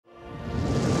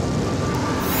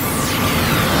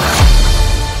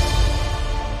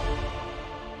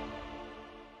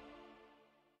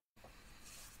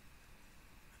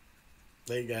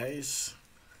Hey guys,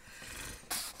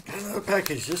 got another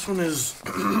package. This one is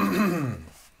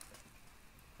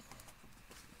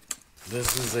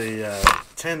this is a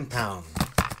 10-pound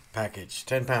package.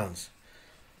 10 pounds.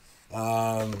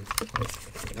 I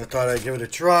thought I'd give it a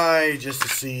try just to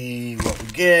see what we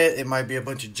get. It might be a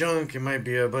bunch of junk. It might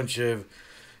be a bunch of,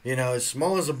 as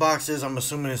small as the box is. I'm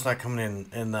assuming it's not coming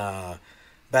in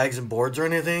bags and boards or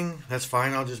anything. That's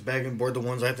fine. I'll just bag and board the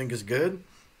ones I think is good.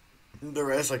 The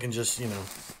rest I can just,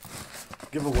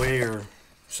 give away or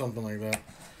something like that.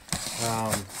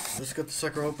 Let's get the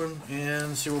sucker open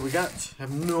and see what we got. I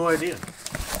have no idea.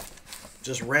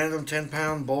 Just random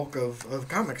 10-pound bulk of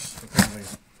comics, apparently.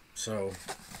 So,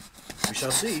 we shall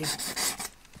see.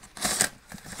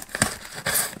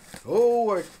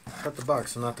 Oh, I cut the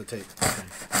box and not the tape.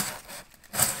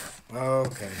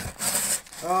 Okay.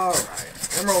 Alright.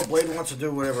 Emerald Blade wants to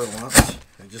do whatever it wants.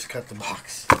 I just cut the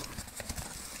box.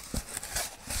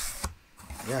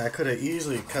 Yeah, I could have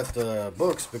easily cut the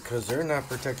books because they're not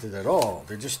protected at all.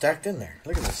 They're just stacked in there.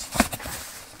 Look at this.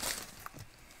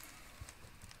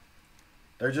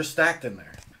 They're just stacked in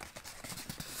there.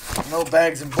 No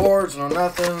bags and boards, no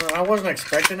nothing. I wasn't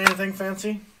expecting anything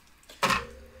fancy.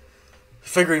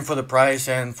 Figuring for the price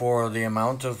and for the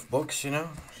amount of books,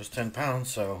 just 10 pounds.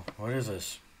 So, what is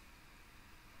this?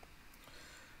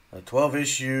 A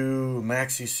 12-issue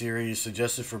maxi series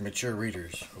suggested for mature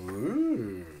readers.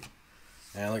 Ooh.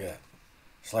 Yeah, look at that.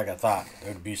 It's like I thought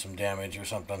there'd be some damage or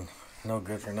something. No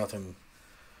good for nothing.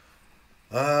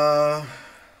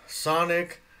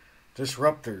 Sonic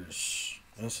Disruptors.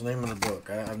 That's the name of the book.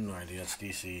 I have no idea. It's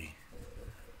DC.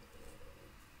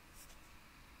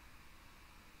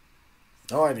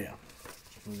 No idea.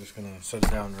 I'm just going to set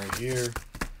it down right here.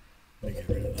 Let me get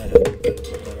rid of that. Put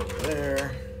that over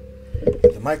there.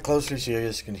 Get the mic closer so you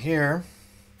guys can hear.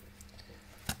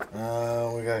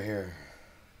 What we got here?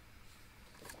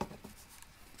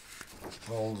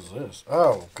 How old is this?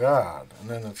 Oh, God. And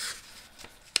then it's...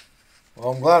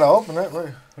 Well, I'm glad I opened it.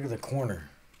 Look at the corner.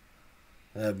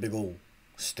 That big old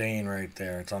stain right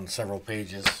there. It's on several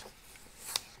pages.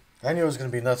 I knew it was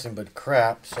going to be nothing but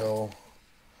crap, so...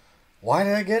 Why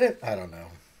did I get it? I don't know.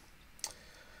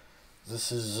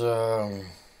 This is,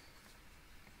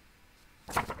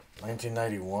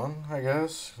 1991, I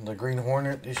guess. The Green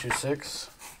Hornet, issue 6.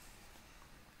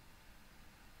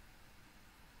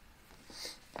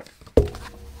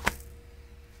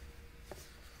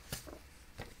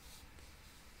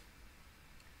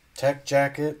 Tech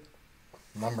Jacket,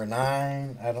 number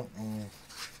 9. I don't know.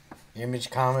 Image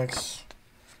Comics.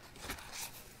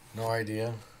 No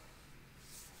idea.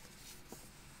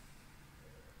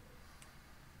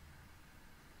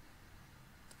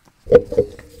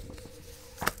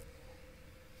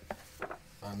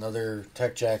 Another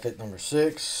Tech Jacket, number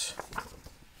 6.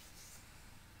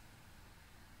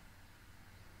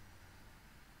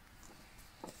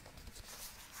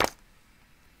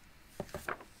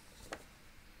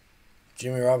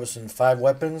 Jimmy Robinson, 5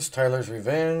 Weapons, Tyler's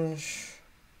Revenge.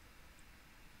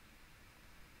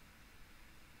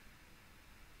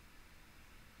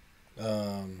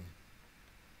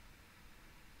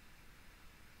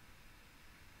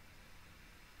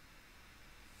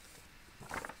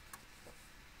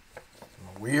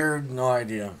 Weird, no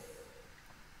idea.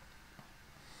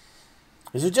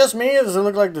 Is it just me, or does it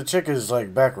look like the chick is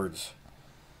like backwards?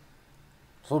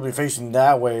 It's supposed to be facing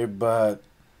that way, but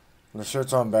the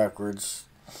shirt's on backwards.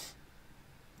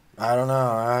 I don't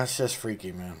know. That's just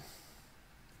freaky, man.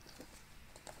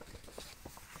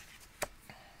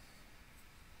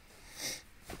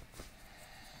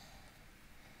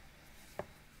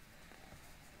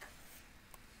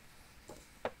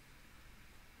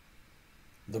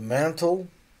 The Mantle.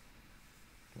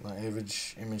 My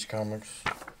Image Comics.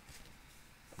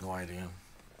 No idea.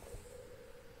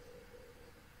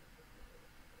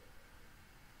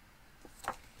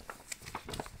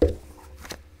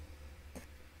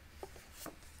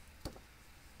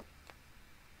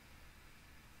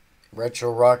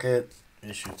 Retro Rocket,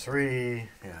 issue 3.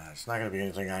 Yeah, it's not going to be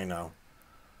anything I know.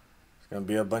 It's going to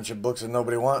be a bunch of books that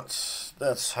nobody wants.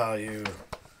 That's how you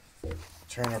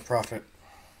turn a profit.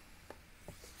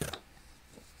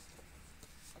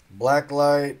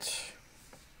 Blacklight,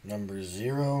 number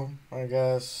 0, I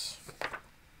guess.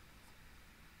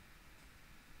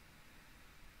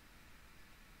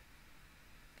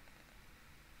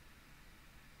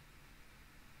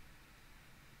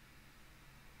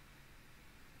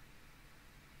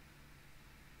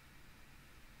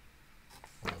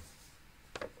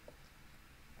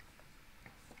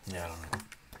 Yeah, I don't know.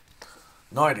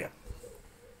 No idea.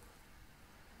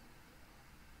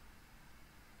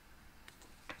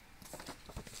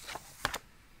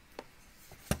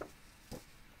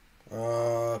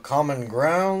 Common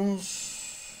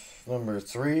Grounds, number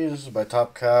 3. This is by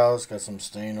Top Cow. It's got some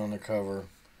stain on the cover.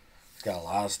 It's got a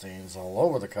lot of stains all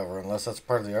over the cover, unless that's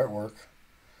part of the artwork.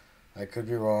 I could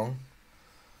be wrong.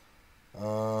 The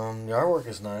artwork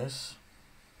is nice.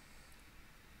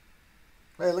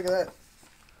 Hey, look at that.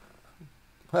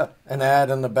 Huh. An ad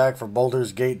in the back for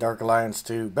Baldur's Gate Dark Alliance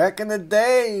 2. Back in the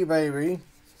day, baby.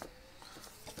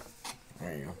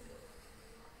 There you go.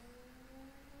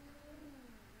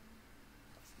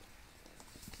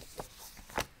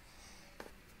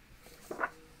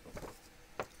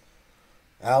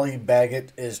 Alley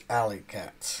Baggett is Alley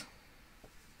Cat.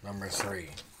 Number 3.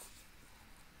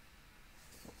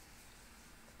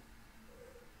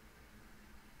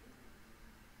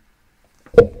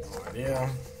 No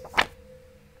idea.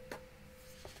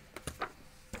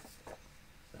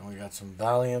 And we got some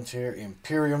Valiant here.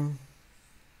 Imperium.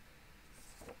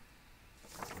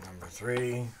 Number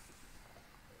 3.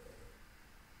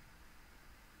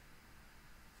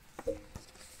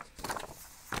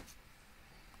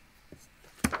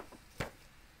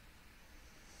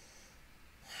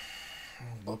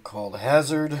 Book called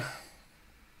Hazard.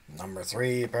 Number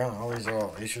 3. Apparently, all these are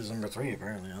all issues number 3.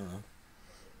 Apparently, I don't know.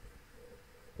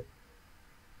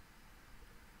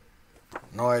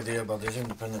 No idea about these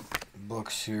independent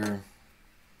books here.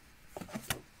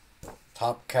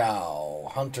 Top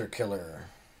Cow, Hunter Killer.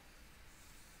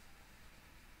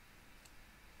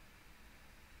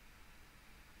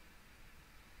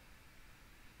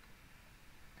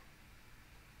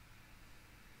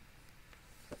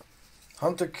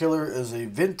 Hunter Killer is a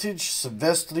vintage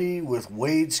Silvestri with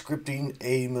Wade scripting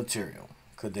A material.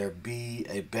 Could there be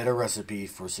a better recipe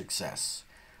for success?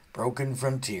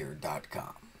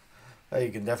 BrokenFrontier.com.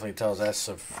 You can definitely tell that's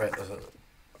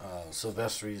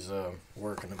Silvestri's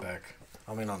work in the back.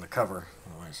 I mean on the cover.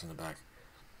 Oh, it's in the back.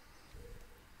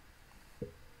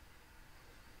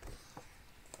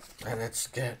 And it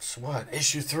gets what?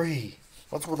 Issue 3.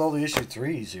 What's with all the issue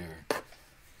 3s here?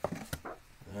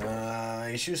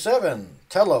 Issue 7.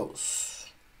 Telos.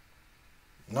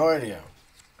 No idea.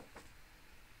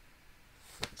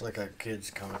 It's like a kid's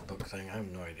comic book thing. I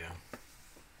have no idea.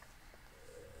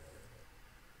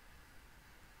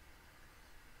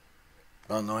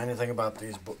 Don't know anything about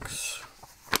these books.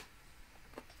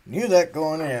 Knew that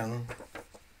going in.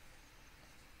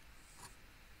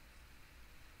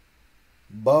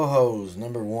 Bohos,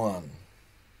 number 1.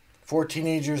 4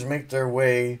 teenagers make their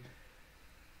way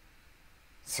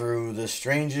through the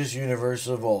strangest universe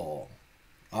of all.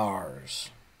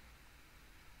 Ours.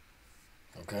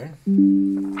 Okay.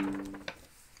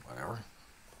 Whatever.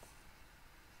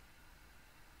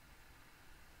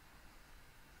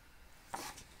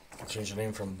 Change the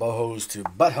name from Bohos to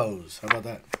Butthose. How about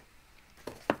that?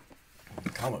 A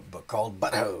comic book called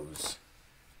Butthose.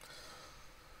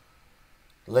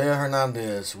 Leah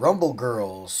Hernandez, Rumble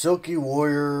Girl, Silky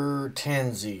Warrior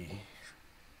Tansy.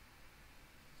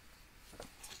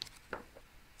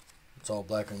 It's all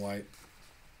black and white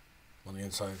on the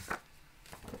inside.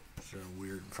 It's a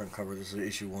weird front cover. This is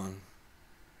issue 1.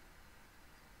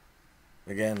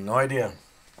 Again, no idea.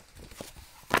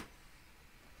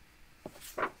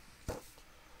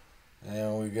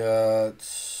 And we got...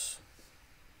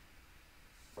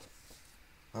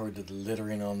 Oh, we did the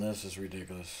littering on this. It's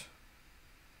ridiculous.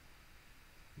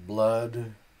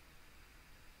 Blood.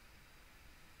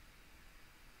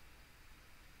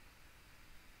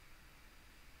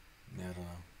 I don't know.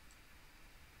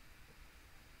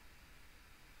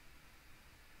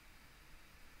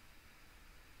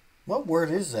 What word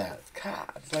is that? God,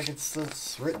 it's like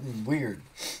it's written weird.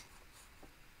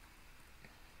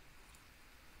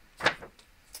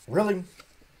 Really?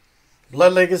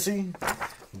 Blood Legacy?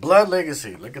 Blood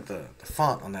Legacy. Look at the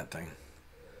font on that thing.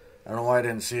 I don't know why I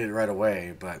didn't see it right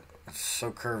away, but it's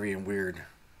so curvy and weird.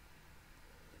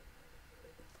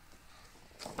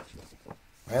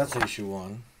 That's issue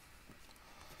 1.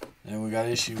 And we got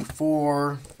issue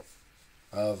 4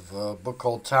 of a book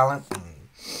called Talent.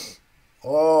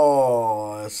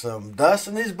 Oh, there's some dust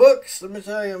in these books. Let me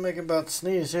tell you, I'm making about to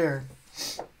sneeze here.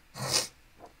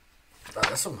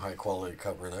 That's some high quality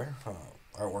cover there.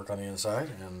 Artwork on the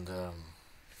inside, and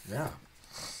yeah.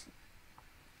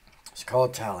 It's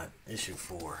called Talent, issue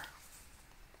 4.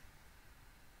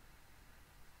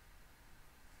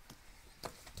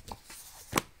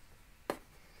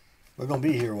 We're gonna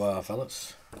be here a while,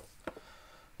 fellas.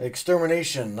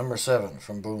 Extermination, number 7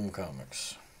 from Boom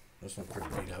Comics. This one's pretty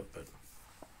beat up, but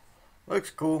looks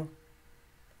cool.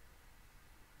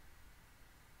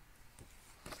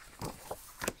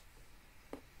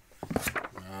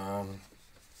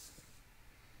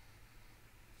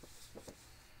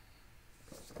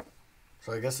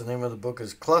 So I guess the name of the book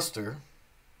is Cluster,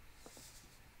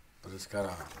 but it's got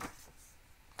a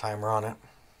timer on it.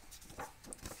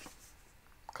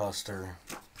 Cluster.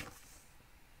 I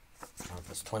don't know if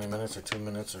it's 20 minutes or 2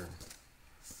 minutes, or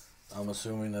I'm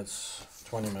assuming that's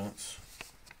 20 minutes.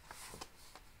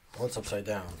 What's upside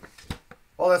down?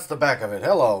 Well, that's the back of it.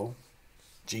 Hello.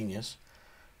 Genius.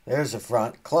 There's the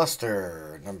front.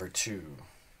 Cluster number 2.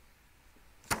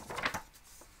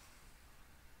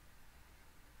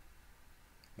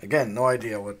 Again, no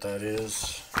idea what that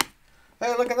is.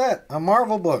 Hey, look at that. A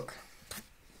Marvel book.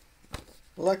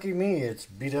 Lucky me, it's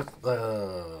beat up,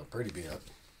 pretty beat up.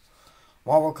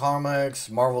 Marvel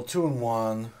Comics, Marvel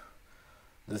 2-in-1,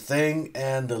 The Thing,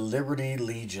 and the Liberty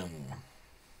Legion.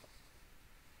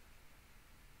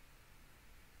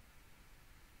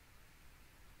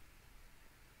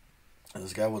 And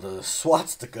this guy with a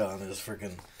swastika on his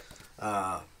freaking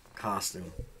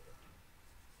costume.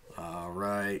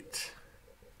 Right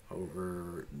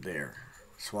over there.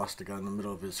 Swastika in the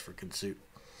middle of his freaking suit.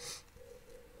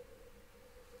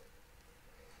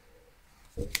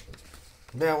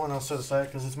 That one I'll set aside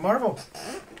because it's Marvel.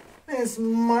 It's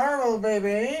Marvel,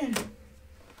 baby.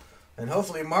 And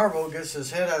hopefully Marvel gets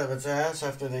his head out of its ass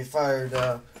after they fired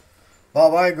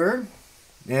Bob Iger.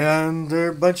 And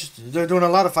they're doing a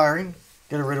lot of firing.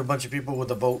 Getting rid of a bunch of people with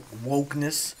the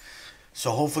wokeness.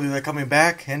 So hopefully they're coming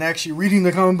back and actually reading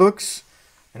the comic books.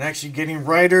 And actually getting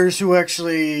writers who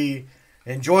actually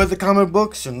enjoy the comic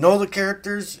books and know the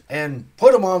characters. And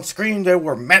put them on screen they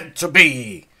were meant to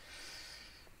be.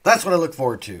 That's what I look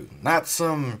forward to. Not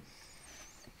some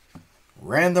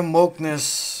random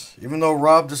wokeness. Even though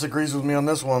Rob disagrees with me on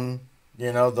this one.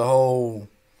 You know, the whole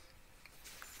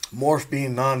morph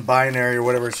being non-binary or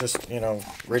whatever. It's just, you know,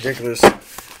 ridiculous.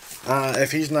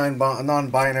 If he's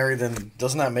non-binary, then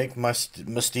doesn't that make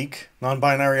Mystique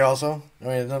non-binary also? I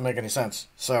mean, it doesn't make any sense.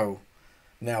 So,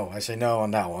 no. I say no on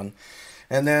that one.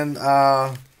 And then, did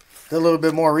a little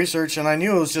bit more research, and I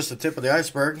knew it was just the tip of the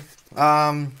iceberg.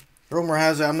 Rumor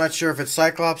has it, I'm not sure if it's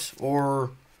Cyclops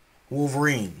or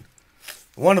Wolverine.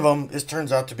 One of them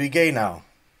turns out to be gay now.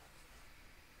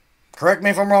 Correct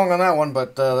me if I'm wrong on that one,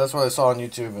 but that's what I saw on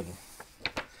YouTube.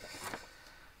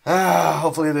 And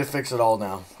hopefully they fix it all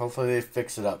now. Hopefully they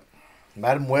fix it up.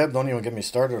 Madam Web, don't even get me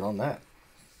started on that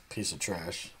piece of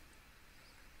trash.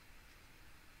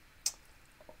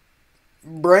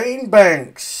 Brain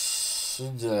banks. I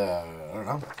don't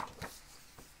know.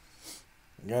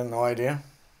 Again, no idea.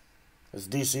 It's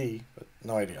DC, but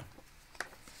no idea.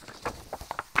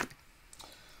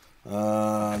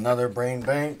 Another brain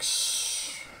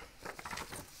banks.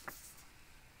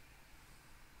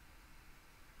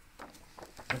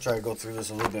 I'll try to go through this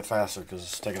a little bit faster because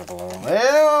it's taking up a lot.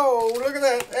 Ayo! Look at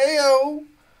that! Ayo!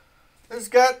 It's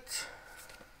got...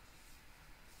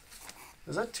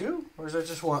 Is that 2? Or is that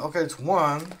just 1? Okay, it's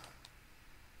 1.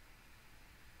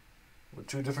 With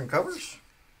 2 different covers?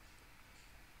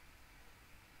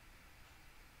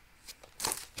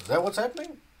 Is that what's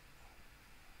happening?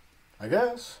 I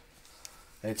guess.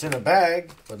 It's in a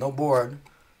bag, but no board.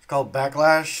 It's called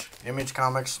Backlash, Image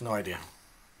Comics, no idea.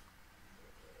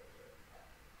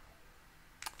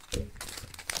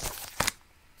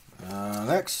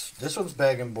 Next, this one's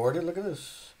bag and boarded. Look at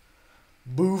this.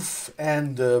 Boof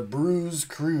and the Bruise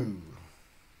Crew.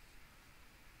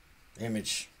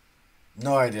 Image.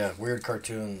 No idea. Weird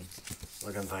cartoon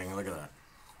looking thing. Look at that.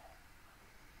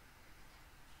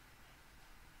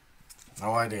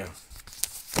 No idea.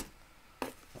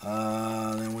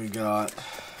 Then we got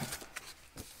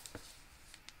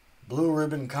Blue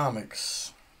Ribbon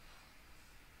Comics.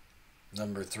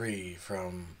 Number 3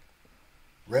 from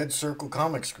Red Circle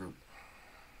Comics Group.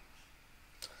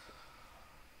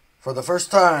 For the first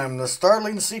time, the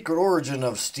startling secret origin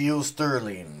of Steel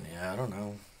Sterling. Yeah, I don't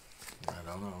know.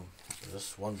 Is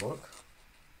this one book?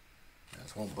 Yeah,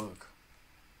 it's one book.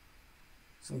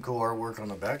 Some cool artwork on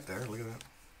the back there. Look at that.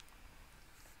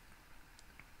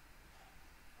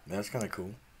 That's kind of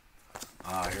cool.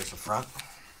 Here's the front.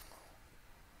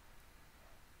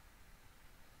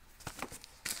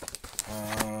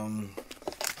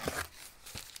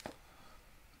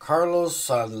 Carlos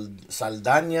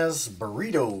Saldaña's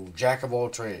Burrito, Jack of all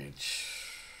trades.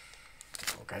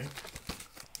 Okay.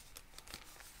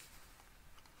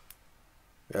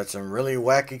 Got some really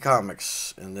wacky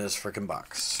comics in this freaking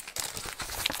box.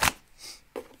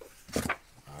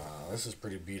 This is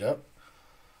pretty beat up.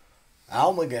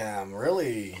 Amalgam,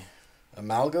 really?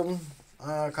 Amalgam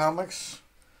comics.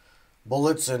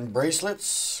 Bullets and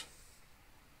Bracelets.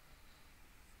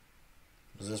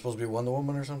 Is this supposed to be Wonder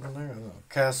Woman or something there? I don't know.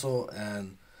 Castle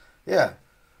and...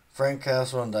 Frank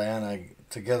Castle and Diana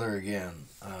together again.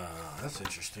 That's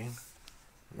interesting.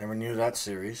 Never knew that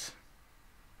series.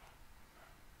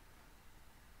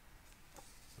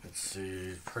 Let's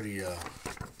see, pretty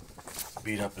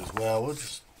beat up as well. We'll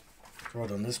just throw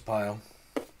it on this pile.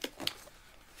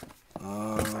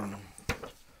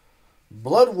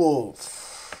 Blood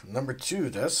Wolf number 2.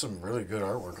 That's some really good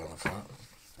artwork on the front.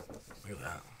 Look at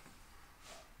that.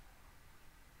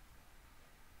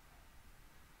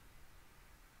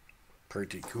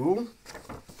 Pretty cool.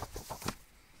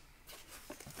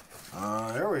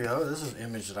 There we go. This is an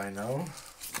image that I know.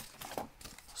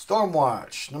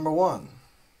 Stormwatch number 1.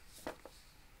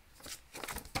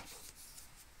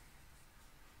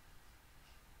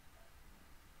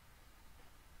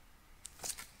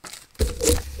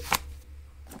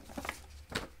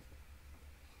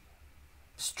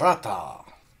 Strata.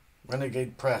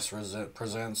 Renegade Press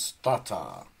presents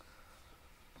Strata.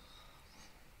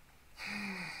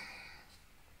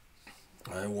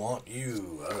 I Want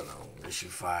You. I don't know. Issue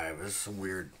 5. This is a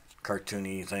weird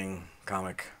cartoony thing.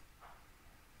 Comic.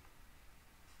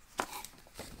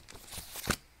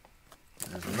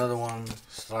 There's another one.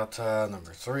 Strata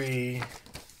number 3.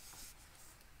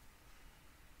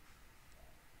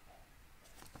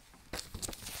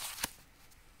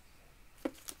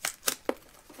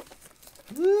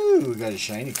 Ooh, we got a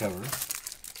shiny cover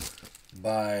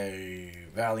by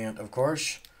Valiant, of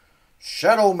course.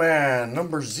 Shadow Man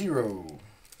number 0.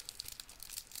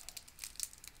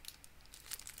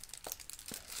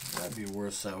 That'd be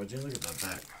worth salvaging. Look at that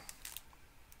back.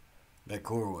 That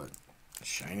cool or what?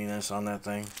 Shininess on that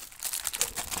thing.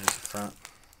 There's the front.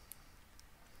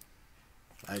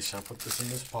 I shall put this in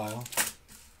this pile.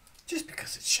 Just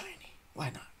because it's shiny.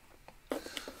 Why not?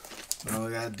 Now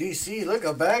we got DC. Look,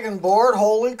 a bag and board.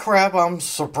 Holy crap, I'm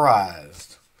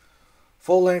surprised.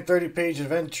 Full-length 30-page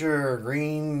adventure.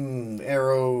 Green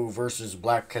Arrow versus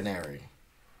Black Canary.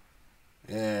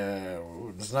 Yeah,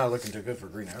 it's not looking too good for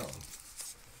Green Arrow.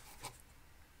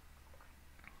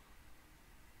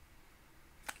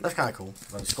 That's kind of cool.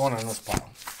 But it's going in this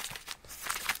pile.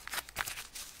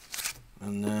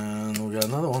 And then we got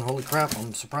another one. Holy crap,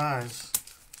 I'm surprised.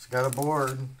 It's got a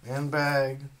board and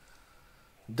bag.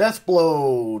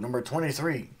 Deathblow, number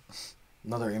 23.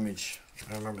 Another image.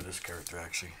 I remember this character,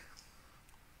 actually.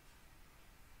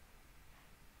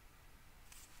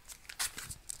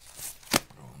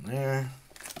 Go in there.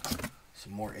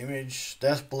 Some more image.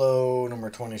 Deathblow, number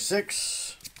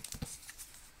 26.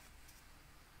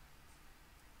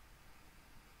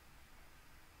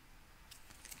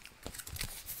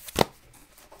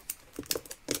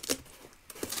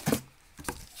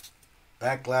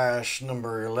 Backlash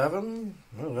number 11.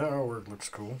 Oh, that artwork looks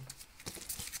cool.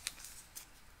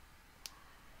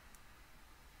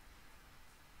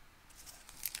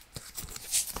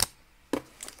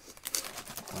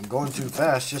 I'm going too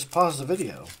fast. Just pause the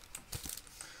video.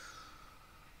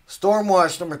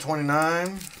 Stormwatch number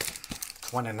 29.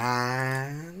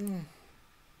 29.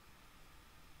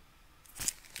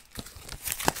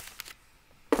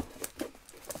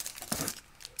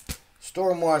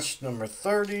 Stormwatch number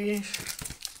 30.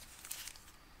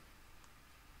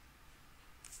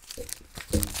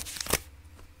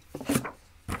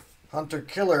 Hunter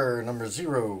Killer number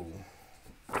 0.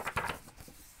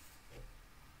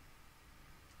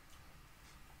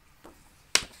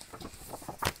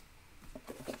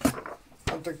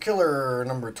 Hunter Killer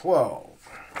number 12.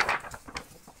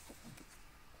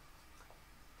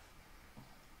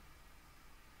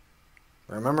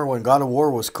 Remember when God of War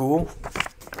was cool?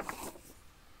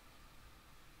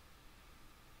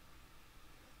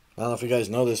 I don't know if you guys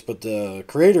know this, but the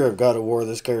creator of God of War,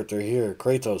 this character here,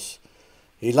 Kratos,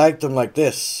 he liked him like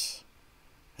this.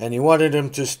 And he wanted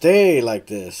him to stay like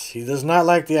this. He does not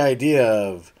like the idea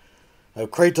of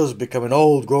Kratos becoming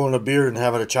old, growing a beard, and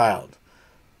having a child.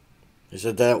 He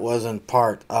said that wasn't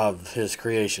part of his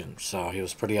creation, so he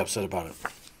was pretty upset about it.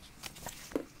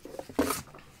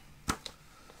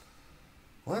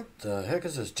 What the heck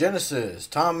is this? Genesis.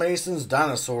 Tom Mason's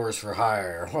Dinosaurs for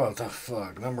Hire. What the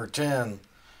fuck? Number 10.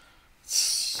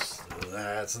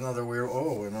 That's another weird.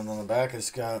 Oh, and then on the back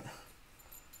it's got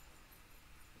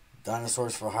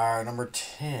Dinosaurs for Hire number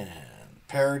 10.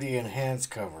 Parody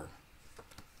enhanced cover.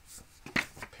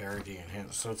 Parody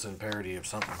enhanced. So it's in parody of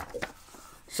something.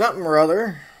 Something or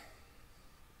other.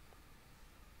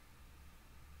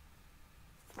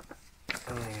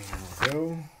 There we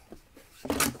go.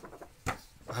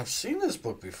 I've seen this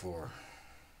book before.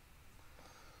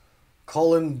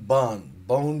 Cullen Bunn,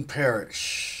 Bone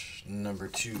Parish, number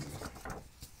 2.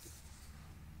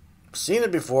 Seen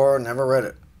it before, never read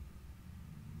it.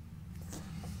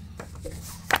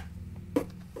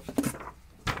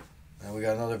 And we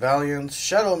got another Valiant,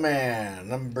 Shadow Man,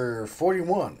 number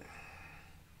 41.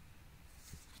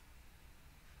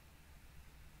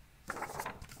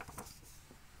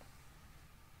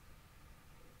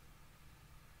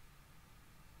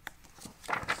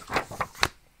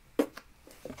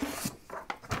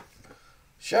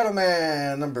 Shadow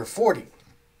Man number 40.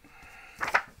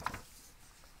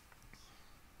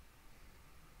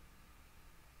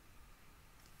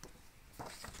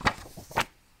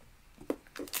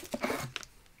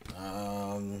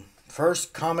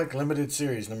 First comic limited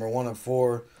series, number 1 of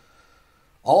 4,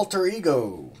 Alter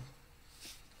Ego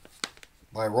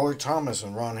by Roy Thomas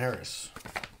and Ron Harris.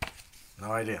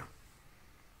 No idea.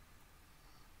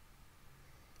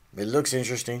 It looks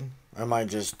interesting. I might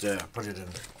just put it in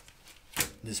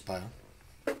this pile.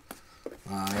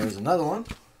 Here's another one.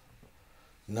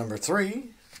 Number 3,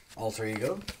 Alter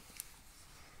Ego.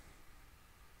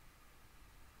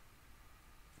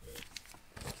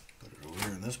 Put it over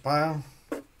here in this pile.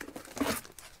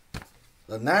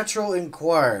 The Natural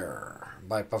Enquirer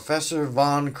by Professor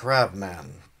Von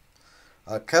Crabman.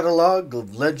 A catalog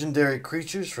of legendary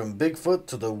creatures from Bigfoot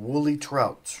to the woolly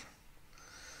trout.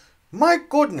 My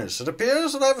goodness, it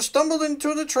appears that I've stumbled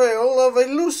into the trail of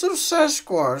elusive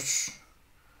Sasquatch.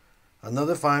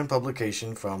 Another fine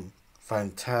publication from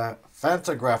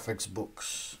Fantagraphics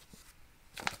Books.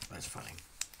 That's funny.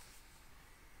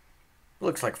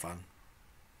 Looks like fun.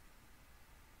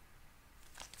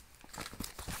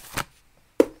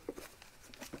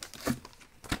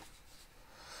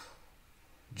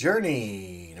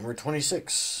 Journey, number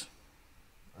 26.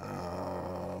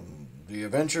 The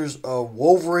Adventures of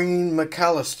Wolverine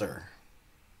McAllister.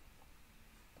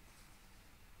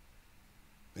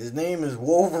 His name is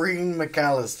Wolverine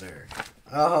McAllister.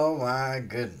 Oh my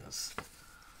goodness.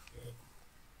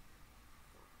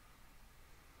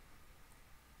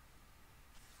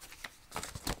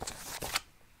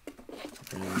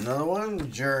 And another one,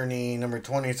 Journey number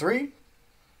 23.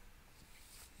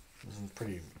 This is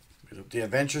pretty. The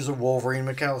Adventures of Wolverine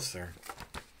McAllister.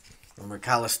 Or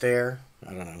McAllister.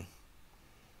 I don't know.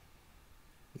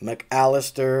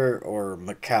 McAllister or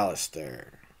McAllister.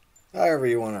 However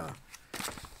you want to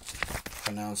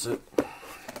pronounce it.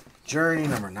 Journey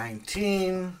number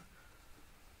 19.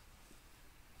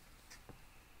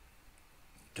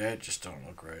 That just don't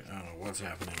look right. I don't know what's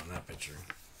happening on that picture.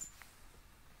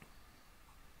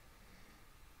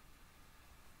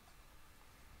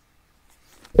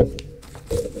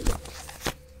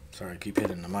 Sorry, I keep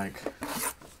hitting the mic.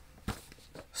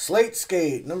 Slate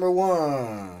Skate, number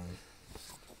 1.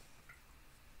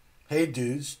 Hey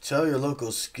dudes, tell your local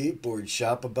skateboard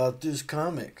shop about this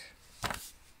comic.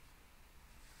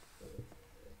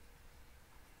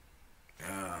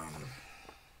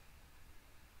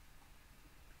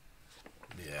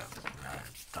 Yeah, I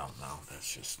don't know.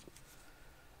 That's just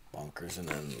bonkers. And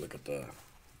then look at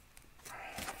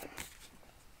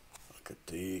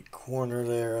the corner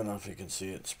there. I don't know if you can see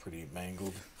it. It's pretty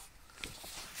mangled.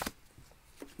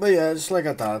 But yeah, just like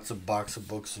I thought, it's a box of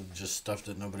books of just stuff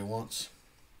that nobody wants.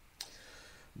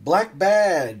 Black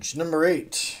Badge, number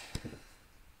 8.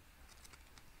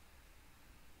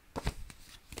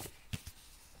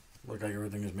 Look like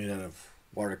everything is made out of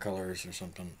watercolors or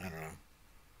something. I don't know.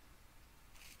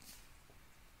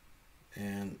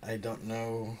 And I don't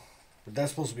know. But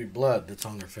that's supposed to be blood that's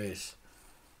on their face.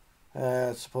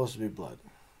 It's supposed to be blood.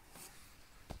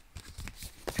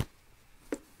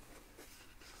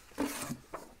 At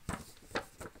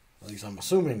least I'm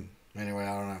assuming. Anyway,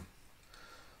 I don't know.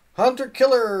 Hunter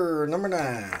Killer, number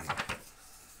 9.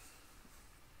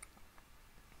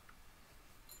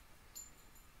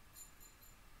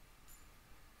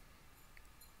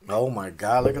 Oh my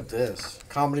God, look at this.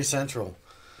 Comedy Central.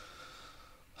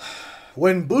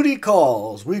 When booty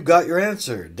calls, we've got your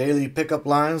answer. Daily pickup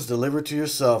lines delivered to your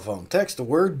cell phone. Text the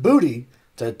word booty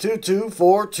to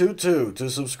 22422 to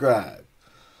subscribe.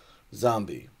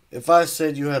 Zombie. If I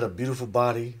said you had a beautiful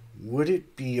body, would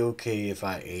it be okay if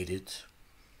I ate it?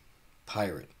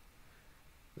 Pirate.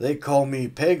 They call me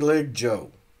Peg Leg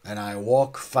Joe, and I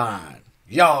walk fine.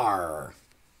 Yar!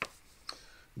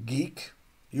 Geek.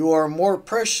 You are more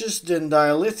precious than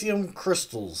dilithium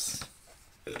crystals.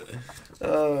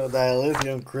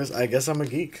 Dilithium crystals. I guess I'm a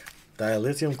geek.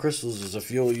 Dilithium crystals is a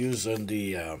fuel used in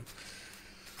the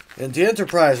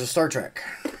Enterprise of Star Trek.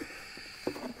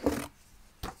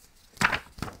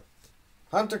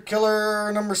 Hunter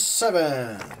Killer number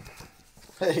 7.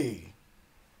 Hey.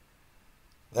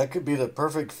 That could be the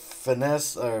perfect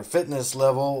finesse or fitness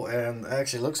level, and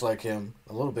actually looks like him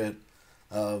a little bit,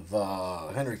 of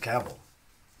Henry Cavill.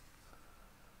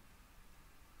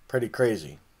 Pretty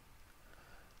crazy.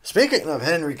 Speaking of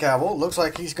Henry Cavill, looks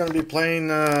like he's going to be playing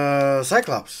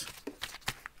Cyclops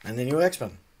in the new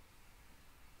X-Men.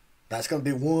 That's going to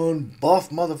be one buff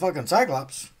motherfucking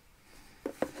Cyclops.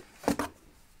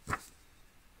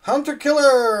 Hunter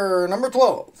Killer number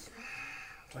 12.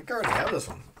 I think I already have this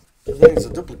one. I think it's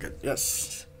a duplicate.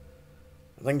 Yes.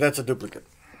 I think that's a duplicate.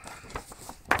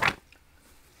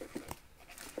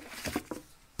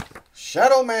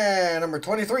 Shadow Man number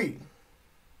 23.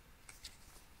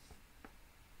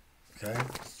 Okay.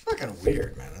 It's fucking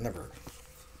weird, man.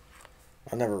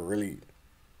 I never really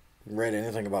read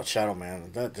anything about Shadow Man.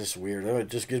 That's just weird. It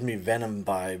just gives me Venom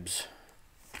vibes.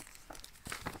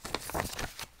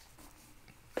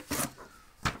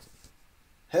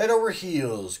 Head Over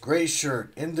Heels, Gray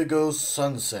Shirt, Indigo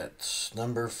Sunset,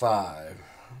 number 5.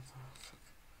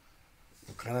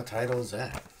 What kind of title is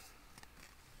that?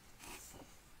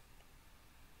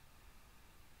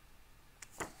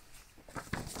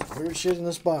 Weird shit in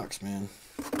this box, man.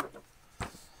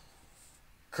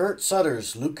 Kurt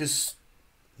Sutter's Lucas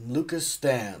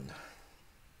Stand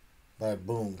by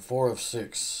Boom, 4 of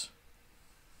 6.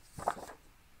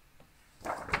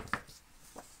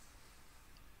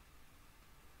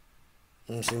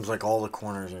 It seems like all the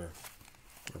corners are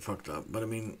fucked up. But I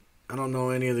mean, I don't know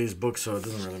any of these books, so it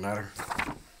doesn't really matter.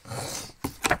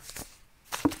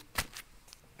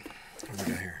 What do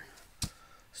we got here?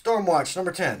 Stormwatch,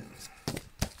 number 10.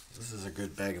 This is a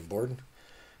good bag of board.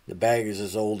 The bag is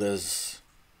as old as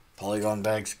Polygon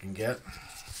bags can get.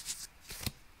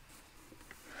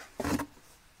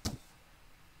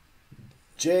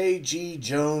 J.G.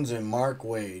 Jones and Mark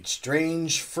Waid,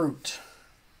 Strange Fruit.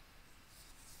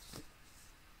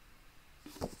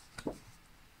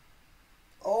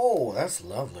 Oh, that's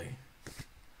lovely.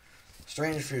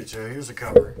 Strange Fruit. So here's the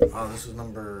cover. Oh, this is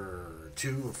number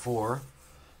 2 or 4.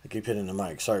 I keep hitting the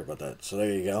mic. Sorry about that. So there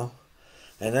you go.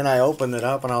 And then I opened it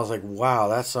up and I was like, wow,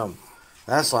 that's some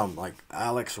like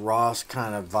Alex Ross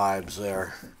kind of vibes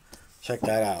there. Check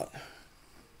that out.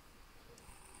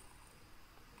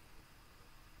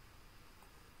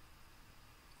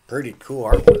 Pretty cool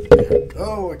artwork, man.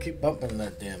 Oh, I keep bumping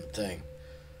that damn thing.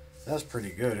 That's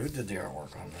pretty good. Who did the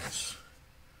artwork on this?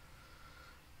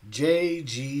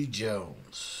 J.G.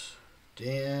 Jones.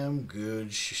 Damn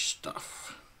good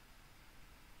stuff.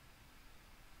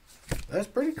 That's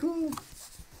pretty cool.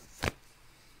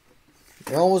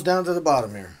 We're almost down to the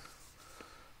bottom here.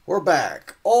 We're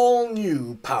back. All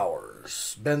new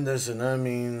powers. Bendis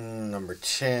and number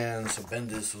 10. So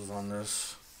Bendis was on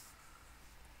this.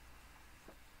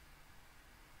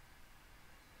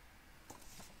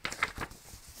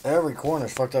 Every corner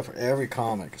is fucked up. Every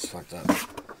comic is fucked up.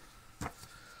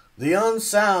 The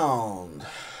Unsound,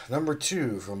 number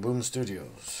 2 from Boom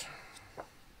Studios.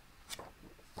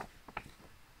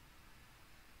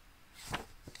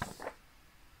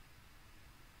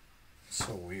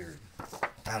 So weird.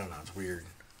 I don't know, it's weird.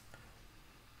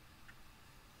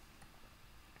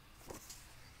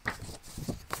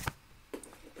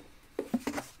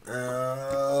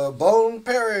 Bone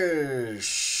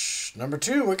Parish, number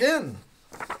 2 again.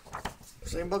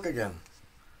 Same book again.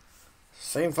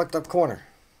 Same fucked up corner.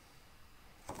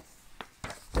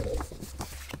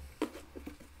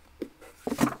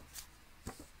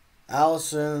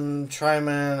 Allison,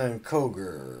 Tryman, and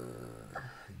Koger.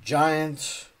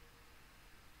 Giant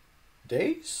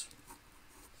Days?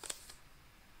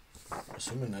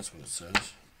 Assuming that's what it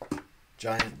says.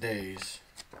 Giant Days.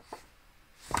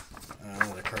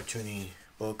 The cartoony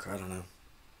book. I don't know.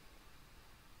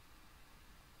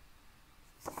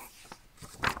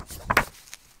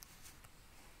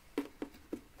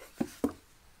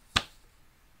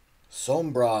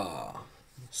 Sombra.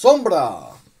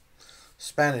 Sombra.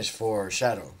 Spanish for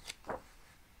shadow.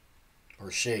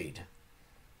 Or shade.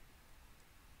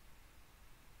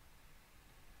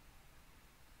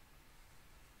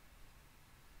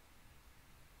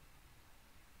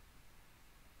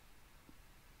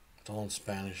 It's all in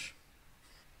Spanish.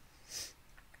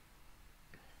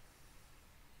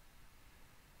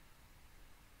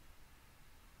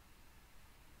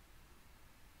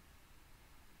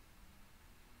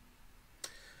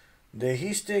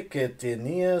 Dijiste que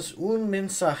tenías un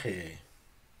mensaje.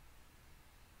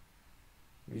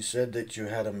 You said that you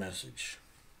had a message.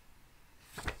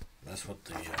 That's what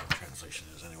the translation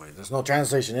is anyway. There's no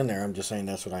translation in there. I'm just saying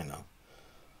that's what I know.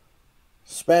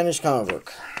 Spanish comic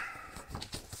book.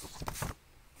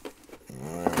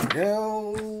 There we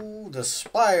go. The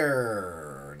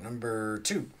Spire, number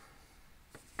 2.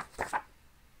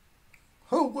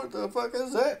 Oh, what the fuck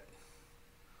is that?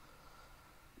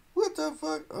 What the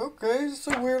fuck? Okay, it's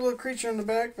a weird little creature in the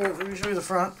back, but let me show you the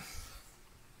front.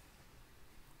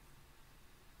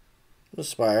 The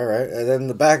Spire, right? And then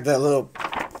the back, that little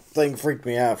thing freaked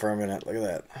me out for a minute. Look at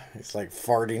that. It's like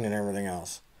farting and everything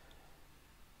else.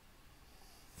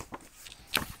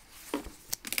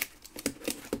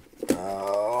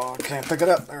 Oh, can't pick it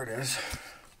up. There it is.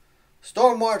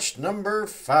 Stormwatch number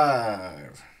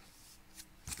 5.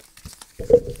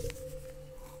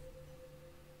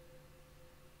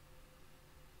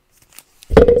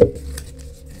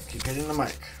 Keep hitting the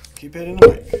mic. Keep hitting the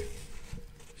mic.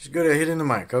 She's good at hitting the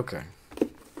mic. Okay.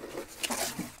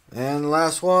 And the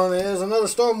last one is another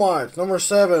Stormwatch. Number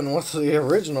 7. What's the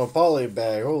original poly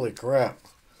bag? Holy crap.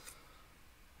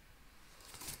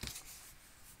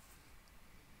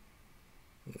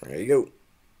 There you go.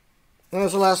 And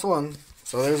that's the last one.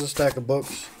 So there's a stack of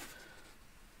books.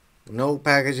 No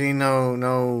packaging,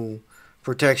 no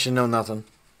protection, no nothing.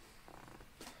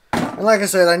 And like I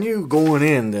said, I knew going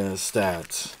in the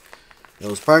stats, there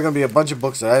was probably going to be a bunch of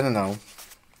books that I didn't know.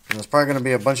 And there's probably going to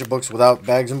be a bunch of books without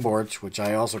bags and boards, which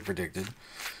I also predicted.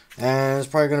 And there's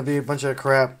probably going to be a bunch of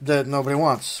crap that nobody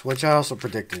wants, which I also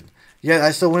predicted. Yet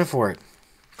I still went for it.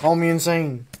 Call me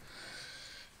insane.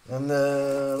 And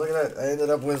look at that. I ended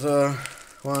up with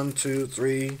 1, 2,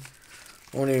 3,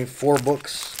 only 4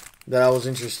 books that I was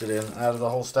interested in out of the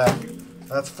whole stack.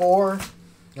 That's 4.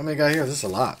 How many got here? This is a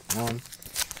lot. 1,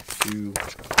 2,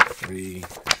 3,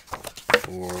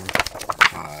 4,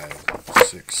 5,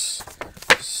 6,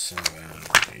 7,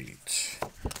 8,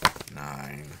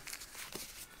 9,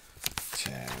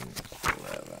 10,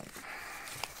 11,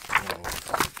 12,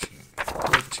 13,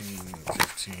 14,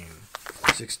 15,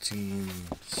 16,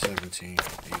 17,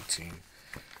 18,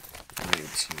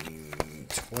 19,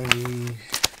 20.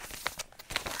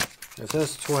 It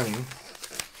says 20.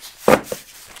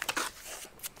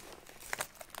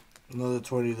 Another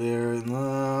 20 there.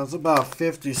 And, it's about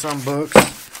 50 some books.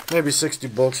 Maybe 60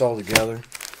 books altogether.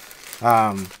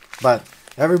 But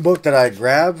every book that I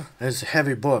grab is a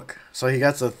heavy book. So he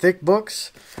got the thick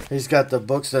books. He's got the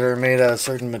books that are made out of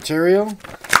certain material.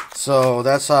 So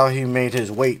that's how he made his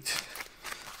weight.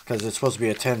 Because it's supposed to be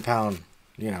a 10 pound,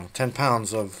 10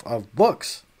 pounds of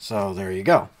books. So there you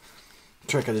go.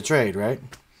 Trick of the trade, right?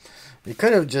 You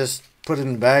could have just put it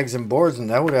in bags and boards and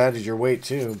that would have added your weight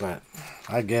too, but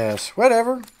I guess.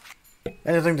 Whatever.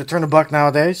 Anything to turn a buck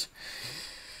nowadays.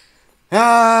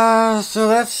 So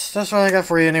that's what I got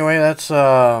for you anyway. That's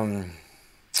a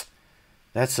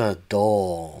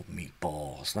dull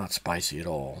meatball. It's not spicy at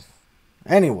all.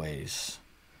 Anyways,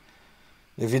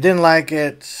 if you didn't like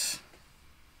it,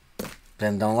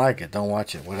 then don't like it. Don't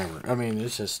watch it. Whatever. I mean,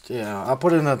 it's just, I'll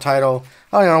put it in the title.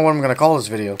 I don't know what I'm going to call this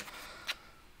video.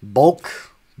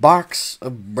 Bulk box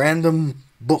of random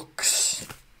books.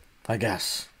 I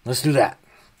guess. Let's do that.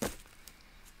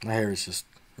 My hair is just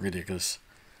ridiculous.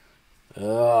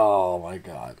 Oh my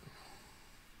god.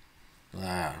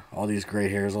 All these gray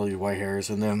hairs, all these white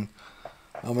hairs, and then,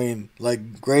 I mean,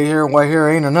 like, gray hair and white hair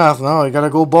ain't enough. No, you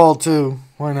gotta go bald too.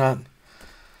 Why not?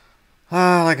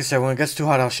 Like I said, when it gets too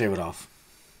hot, I'll shave it off.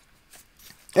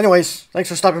 Anyways, thanks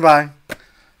for stopping by.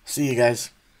 See you guys.